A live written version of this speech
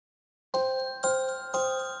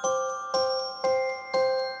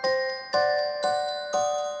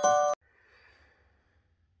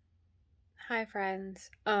Hi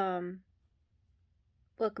friends.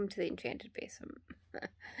 Welcome to the Enchanted Basement.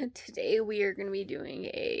 Today we are going to be doing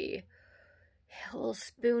a little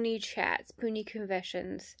Spoonie chat, Spoonie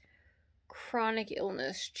Confessions, chronic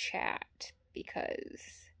illness chat,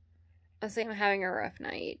 because honestly I'm having a rough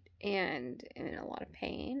night and I'm in a lot of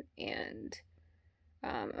pain, and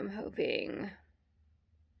I'm hoping,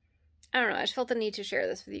 I don't know, I just felt the need to share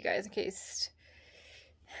this with you guys in case,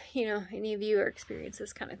 you know, any of you are experiencing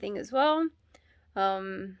this kind of thing as well.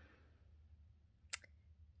 When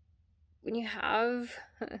you have,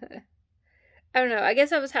 I don't know, I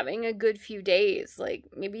guess I was having a good few days, like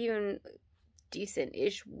maybe even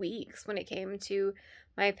decent-ish weeks when it came to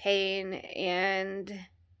my pain, and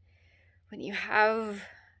when you have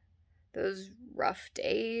those rough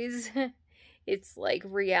days, it's like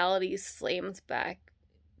reality slams back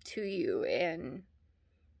to you, and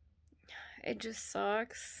it just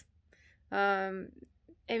sucks. I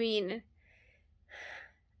mean,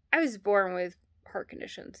 I was born with heart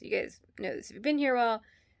conditions. You guys know this. If you've been here a while,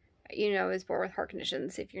 you know I was born with heart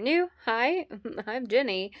conditions. If you're new, hi, I'm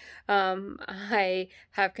Jenny. I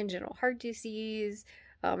have congenital heart disease,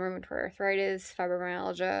 rheumatoid arthritis,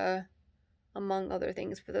 fibromyalgia, among other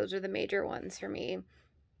things, but those are the major ones for me.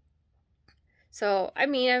 So, I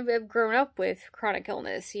mean, I've grown up with chronic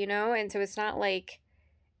illness, you know, and so it's not like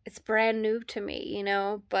it's brand new to me, you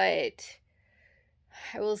know, but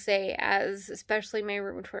I will say, as especially my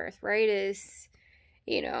rheumatoid arthritis,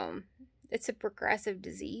 you know, it's a progressive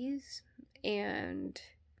disease, and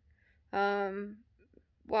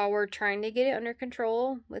while we're trying to get it under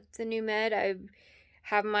control with the new med, I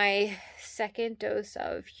have my second dose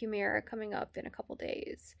of Humira coming up in a couple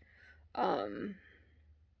days. So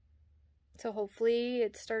hopefully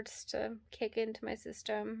it starts to kick into my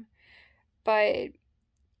system, but,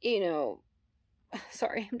 you know,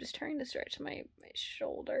 sorry, I'm just trying to stretch my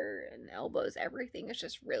shoulder and elbows. Everything is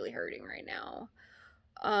just really hurting right now.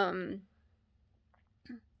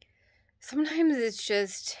 Sometimes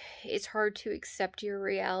it's hard to accept your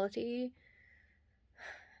reality.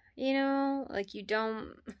 You know, like you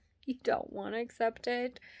don't want to accept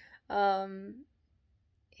it. Because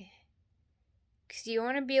you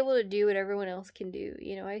want to be able to do what everyone else can do.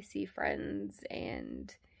 You know, I see friends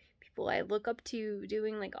and people I look up to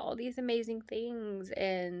doing like all these amazing things,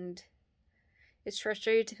 and it's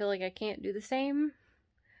frustrating to feel like I can't do the same.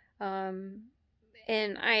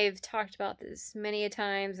 And I've talked about this many a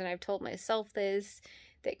times, and I've told myself this,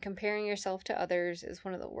 that comparing yourself to others is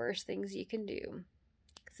one of the worst things you can do,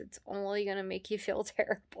 because it's only gonna make you feel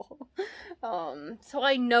terrible. So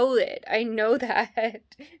I know that,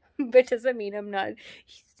 but doesn't mean I'm not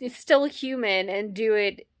still human and do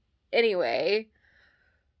it anyway.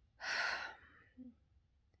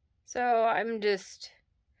 So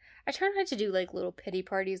I try not to do like little pity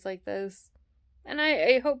parties like this, and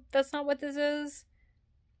I hope that's not what this is.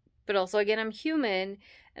 But also, again, I'm human,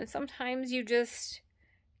 and sometimes you just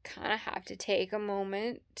kind of have to take a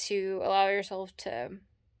moment to allow yourself to,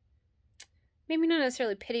 maybe not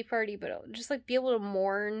necessarily pity party, but just like be able to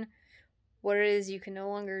mourn what it is you can no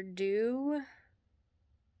longer do.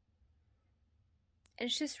 And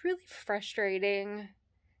it's just really frustrating,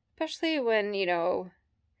 especially when, you know,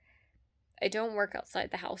 I don't work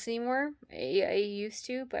outside the house anymore. I used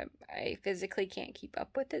to, but I physically can't keep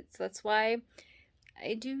up with it, so that's why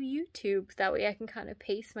I do YouTube. That way I can kind of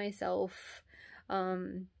pace myself,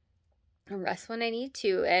 and rest when I need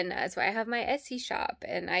to. And that's why I have my Etsy shop,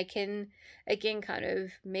 and I can, again, kind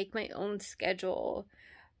of make my own schedule.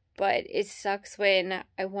 But it sucks when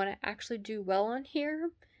I want to actually do well on here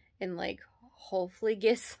and like hopefully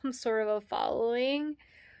get some sort of a following,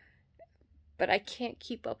 but I can't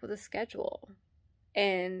keep up with a schedule.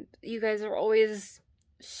 And you guys are always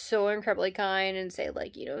so incredibly kind and say,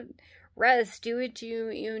 like, you know, rest, do what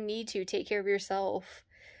you need to, take care of yourself.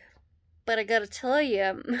 But I gotta tell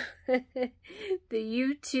you, the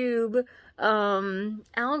YouTube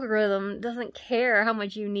algorithm doesn't care how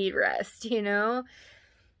much you need rest, you know?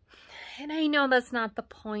 And I know that's not the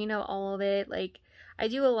point of all of it. Like, I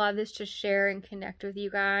do a lot of this to share and connect with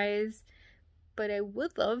you guys, but I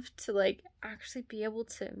would love to, like, actually be able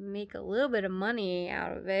to make a little bit of money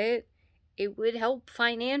out of it. It would help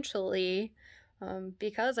financially,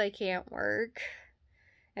 because I can't work.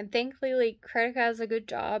 And thankfully, like, Credit has a good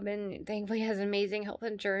job, and thankfully has amazing health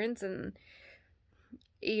insurance, and,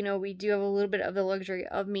 you know, we do have a little bit of the luxury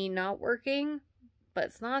of me not working, but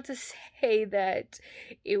it's not to say that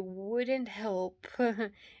it wouldn't help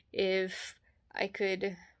if I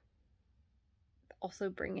could also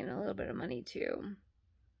bring in a little bit of money too.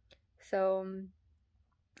 So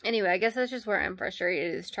anyway, I guess that's just where I'm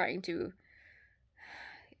frustrated, is trying to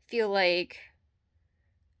feel like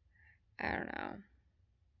I don't know,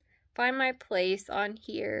 find my place on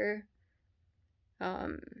here,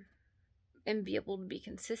 and be able to be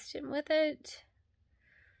consistent with it.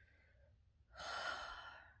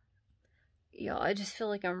 Y'all, I just feel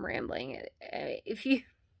like I'm rambling. If you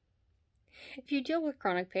deal with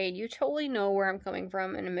chronic pain, you totally know where I'm coming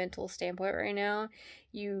from in a mental standpoint right now.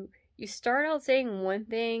 You start out saying one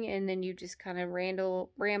thing, and then you just kind of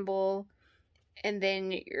ramble, and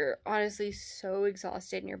then you're honestly so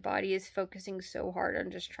exhausted, and your body is focusing so hard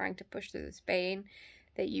on just trying to push through this pain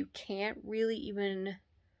that you can't really even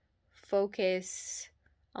focus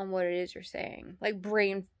on what it is you're saying. Like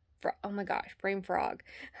oh my gosh, brain frog.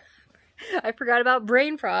 I forgot about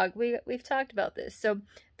brain frog. We've talked about this. So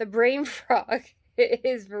the brain frog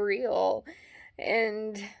is real.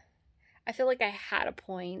 And I feel like I had a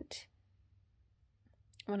point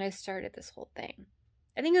when I started this whole thing.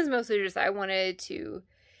 I think it was mostly just I wanted to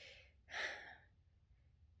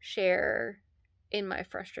share in my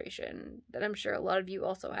frustration that I'm sure a lot of you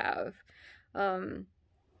also have.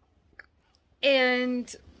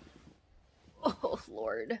 And oh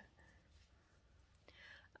Lord,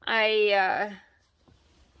 I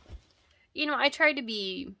tried to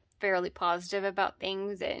be fairly positive about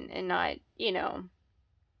things and not,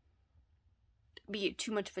 be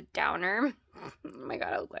too much of a downer. Oh my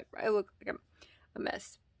God, I look like a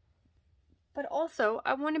mess. But also,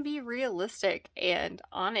 I want to be realistic and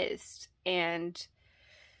honest and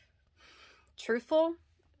truthful,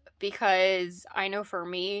 because I know for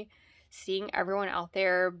me, seeing everyone out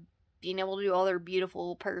there being able to do all their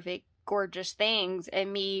beautiful, perfect, gorgeous things,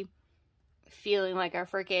 and me feeling like a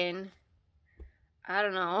freaking, I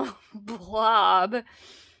don't know, blob,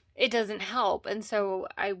 it doesn't help. And so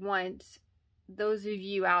I want those of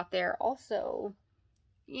you out there also,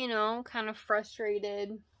 kind of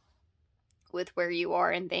frustrated with where you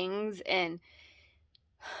are and things, and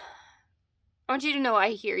I want you to know I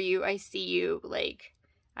hear you, I see you, like,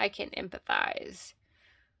 I can empathize,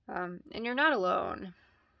 and you're not alone.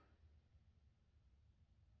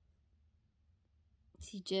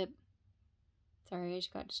 See Jip. Sorry, I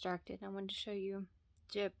just got distracted. I wanted to show you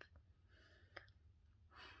Jip.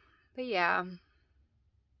 But yeah,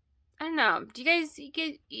 I don't know. Do you guys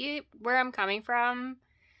get where I'm coming from?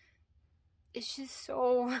 It's just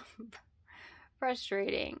so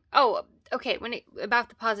frustrating. Oh, okay. About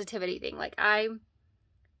the positivity thing, like I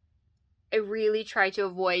really try to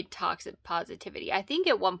avoid toxic positivity. I think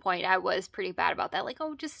at one point I was pretty bad about that. Like,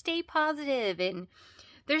 oh, just stay positive. And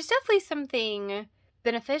there's definitely something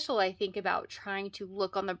beneficial, I think, about trying to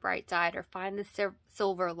look on the bright side or find the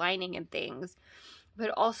silver lining in things. But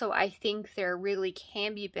also, I think there really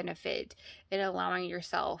can be benefit in allowing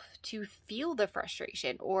yourself to feel the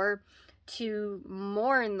frustration or to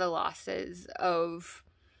mourn the losses of,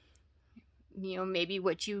 maybe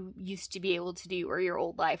what you used to be able to do or your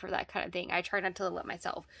old life or that kind of thing. I try not to let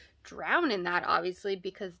myself drown in that, obviously,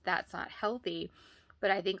 because that's not healthy. But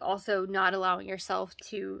I think also not allowing yourself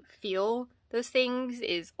to feel those things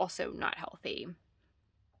is also not healthy.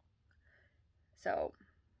 So,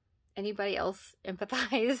 anybody else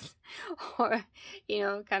empathize or,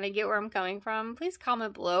 kind of get where I'm coming from? Please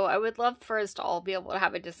comment below. I would love for us to all be able to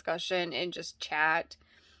have a discussion and just chat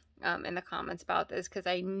in the comments about this, because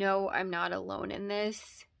I know I'm not alone in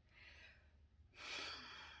this.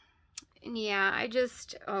 And yeah,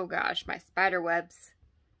 oh gosh, my spider webs.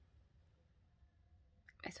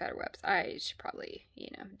 I should probably,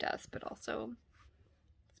 dust, but also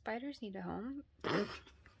spiders need a home.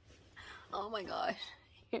 Oh my gosh.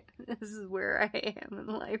 This is where I am in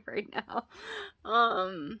life right now.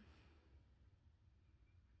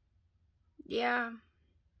 Yeah,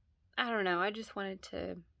 I don't know. I just wanted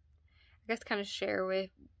to, kind of share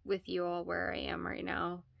with you all where I am right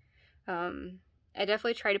now. I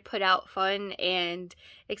definitely try to put out fun and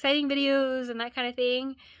exciting videos and that kind of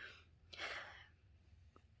thing.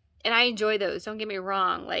 And I enjoy those, don't get me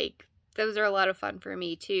wrong. Like, those are a lot of fun for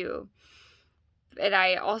me too. And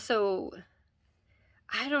I also,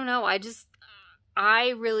 I don't know, I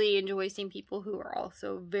really enjoy seeing people who are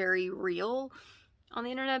also very real on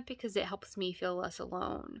the internet, because it helps me feel less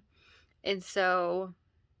alone. And so,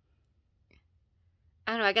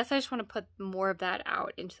 I don't know, I guess I just want to put more of that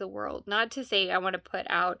out into the world. Not to say I want to put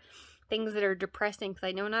out things that are depressing, because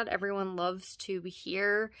I know not everyone loves to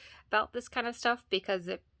hear about this kind of stuff because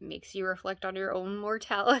it makes you reflect on your own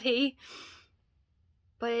mortality.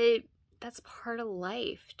 But that's part of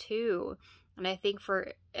life too. And I think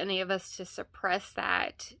for any of us to suppress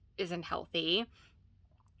that isn't healthy.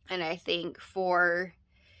 And I think for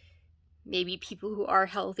maybe people who are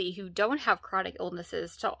healthy, who don't have chronic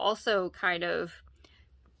illnesses, to also kind of...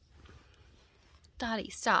 Dottie,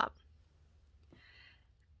 stop.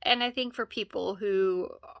 And I think for people who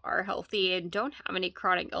are healthy and don't have any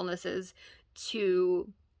chronic illnesses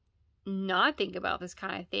to not think about this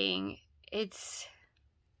kind of thing, it's,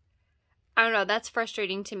 I don't know, that's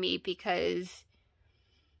frustrating to me because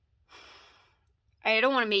I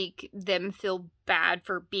don't want to make them feel bad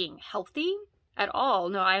for being healthy at all.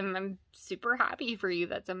 No, I'm super happy for you.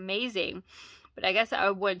 That's amazing. But I guess I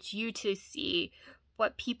want you to see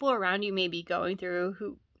what people around you may be going through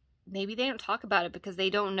who maybe they don't talk about it because they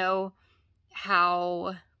don't know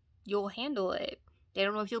how you'll handle it. They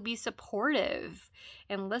don't know if you'll be supportive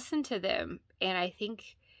and listen to them. And I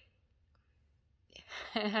think,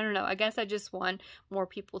 I don't know, I guess I just want more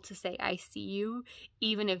people to say, I see you,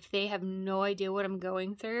 even if they have no idea what I'm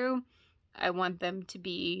going through. I want them to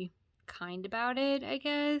be kind about it, I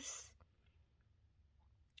guess.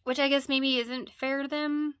 Which I guess maybe isn't fair to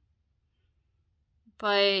them.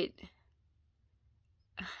 But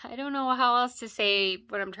I don't know how else to say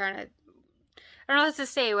what I'm trying to, I don't know how to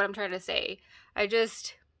say what I'm trying to say. I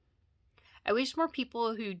wish more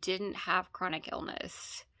people who didn't have chronic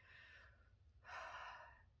illness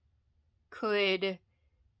could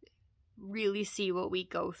really see what we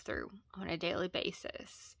go through on a daily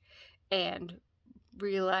basis and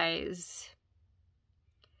realize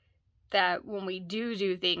that when we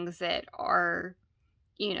do things that are,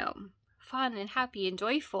 you know, fun and happy and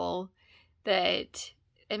joyful, that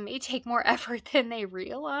it may take more effort than they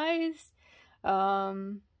realize. I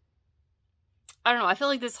don't know. I feel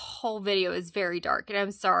like this whole video is very dark, and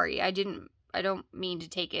I'm sorry. I don't mean to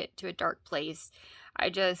take it to a dark place. I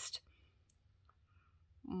just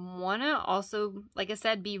want to also, like I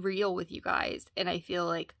said, be real with you guys. And I feel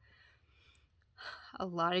like a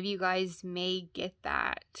lot of you guys may get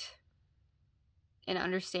that and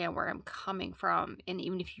understand where I'm coming from. And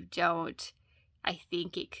even if you don't, I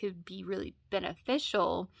think it could be really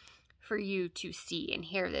beneficial for you to see and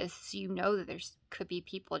hear this, so you know that there's could be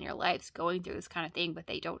people in your lives going through this kind of thing, but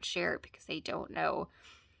they don't share it because they don't know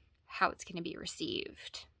how it's going to be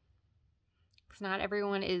received. Because not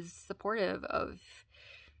everyone is supportive of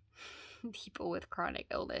people with chronic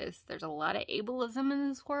illness. There's a lot of ableism in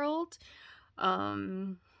this world.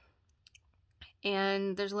 And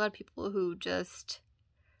there's a lot of people who just,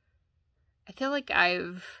 I feel like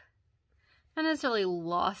I've not necessarily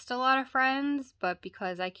lost a lot of friends, but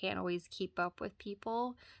because I can't always keep up with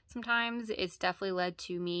people sometimes, it's definitely led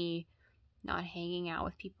to me not hanging out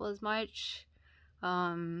with people as much.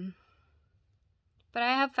 But I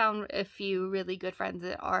have found a few really good friends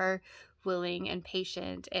that are willing and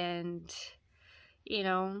patient and, you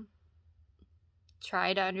know,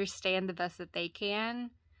 try to understand the best that they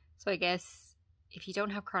can. So I guess if you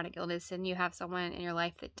don't have chronic illness and you have someone in your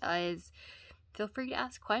life that does, feel free to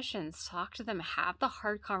ask questions, talk to them, have the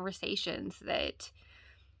hard conversations that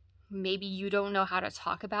maybe you don't know how to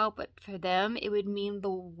talk about, but for them, it would mean the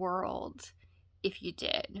world if you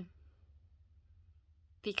did.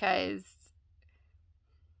 Because,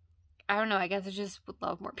 I don't know, I guess I just would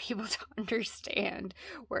love more people to understand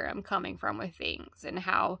where I'm coming from with things and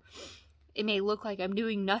how it may look like I'm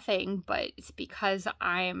doing nothing, but it's because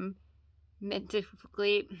I'm mentally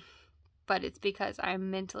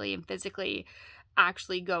and physically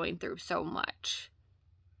actually going through so much.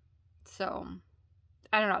 So,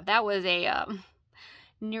 I don't know. That was a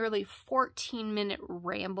nearly 14-minute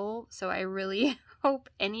ramble, so I really hope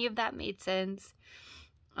any of that made sense.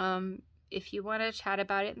 If you want to chat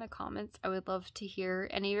about it in the comments, I would love to hear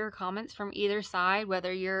any of your comments from either side,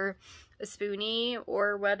 whether you're a Spoonie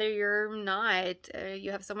or whether you're not.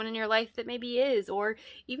 You have someone in your life that maybe is, or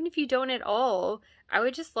even if you don't at all, I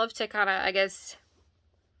would just love to kind of, I guess,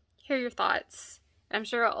 hear your thoughts. I'm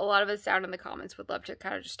sure a lot of us down in the comments would love to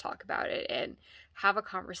kind of just talk about it and have a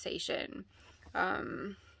conversation.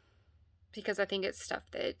 Because I think it's stuff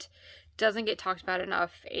that doesn't get talked about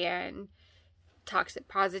enough, and toxic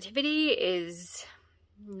positivity is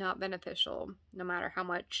not beneficial, no matter how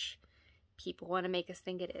much people want to make us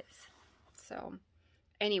think it is. So,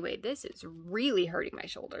 anyway, this is really hurting my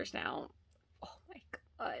shoulders now. Oh my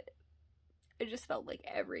god. I just felt like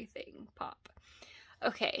everything pop.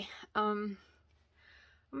 Okay, I'm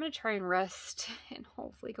gonna try and rest and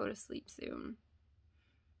hopefully go to sleep soon.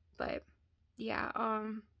 But, yeah,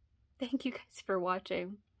 thank you guys for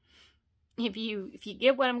watching. If you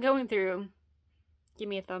get what I'm going through, give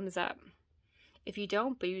me a thumbs up. If you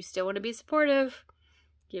don't, but you still want to be supportive,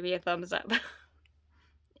 give me a thumbs up.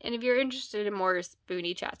 And if you're interested in more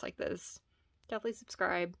Spoonie chats like this, definitely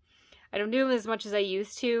subscribe. I don't do them as much as I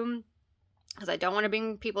used to, because I don't want to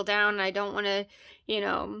bring people down, and I don't want to, you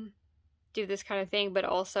know, do this kind of thing, but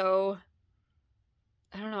also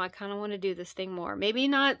I don't know, I kind of want to do this thing more. Maybe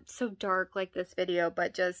not so dark like this video,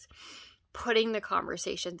 but just putting the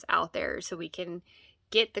conversations out there so we can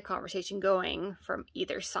get the conversation going from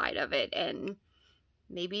either side of it, and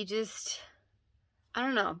maybe just, I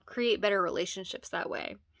don't know, create better relationships that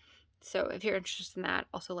way. So if you're interested in that,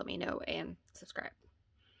 also let me know and subscribe.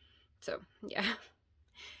 So yeah,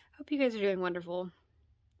 hope you guys are doing wonderful.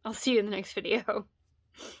 I'll see you in the next video.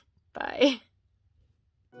 Bye.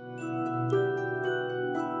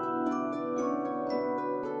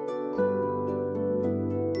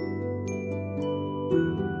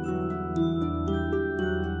 Thank you.